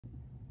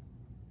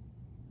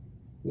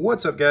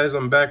What's up, guys?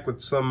 I'm back with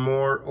some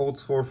more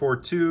Olds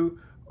 442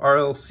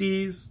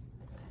 RLCs.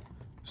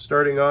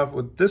 Starting off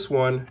with this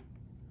one,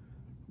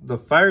 the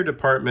Fire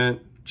Department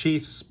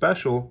Chief's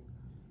Special.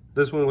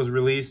 This one was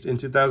released in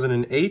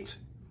 2008,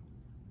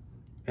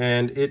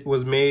 and it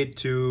was made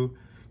to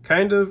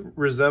kind of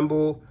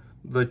resemble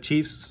the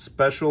Chief's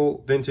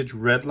Special Vintage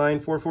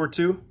Redline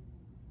 442.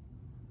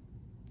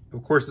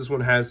 Of course, this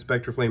one has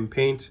Spectraflame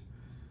paint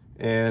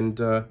and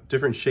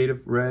different shade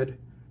of red,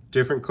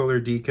 different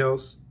color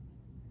decals.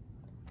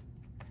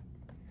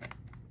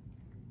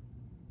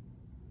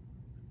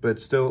 But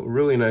still a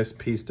really nice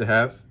piece to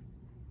have.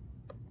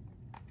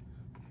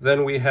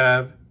 Then we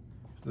have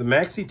the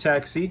Maxi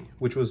Taxi,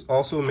 which was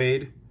also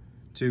made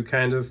to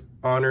kind of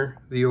honor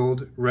the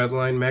old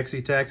Redline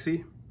Maxi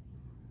Taxi.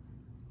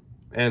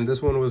 And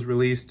this one was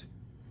released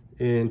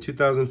in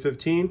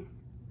 2015.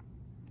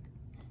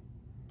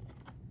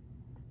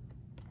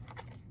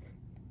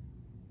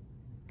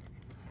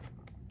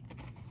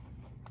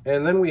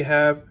 And then we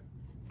have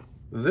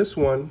this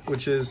one,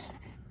 which is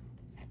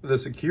the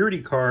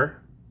security car.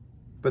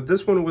 But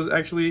this one was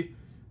actually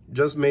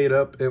just made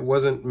up. It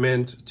wasn't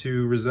meant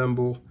to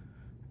resemble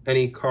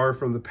any car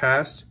from the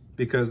past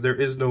because there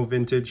is no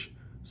vintage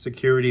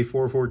security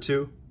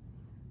 442.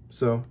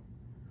 So,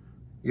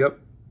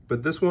 yep.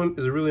 But this one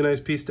is a really nice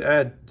piece to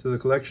add to the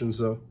collection.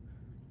 So,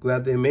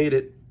 glad they made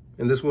it.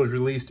 And this one was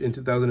released in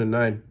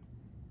 2009.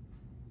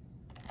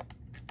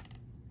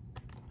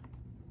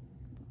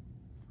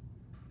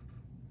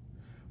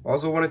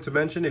 Also wanted to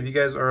mention, if you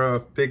guys are a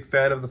big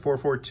fan of the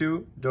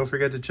 442, don't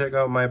forget to check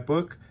out my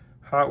book,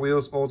 Hot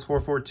Wheels Olds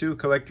 442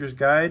 Collector's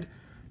Guide.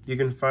 You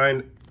can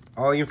find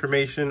all the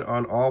information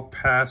on all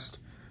past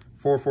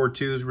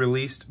 442s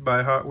released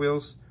by Hot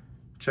Wheels.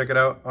 Check it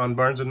out on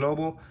Barnes &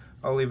 Noble.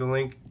 I'll leave a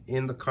link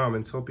in the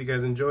comments. Hope you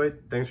guys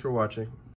enjoyed. Thanks for watching.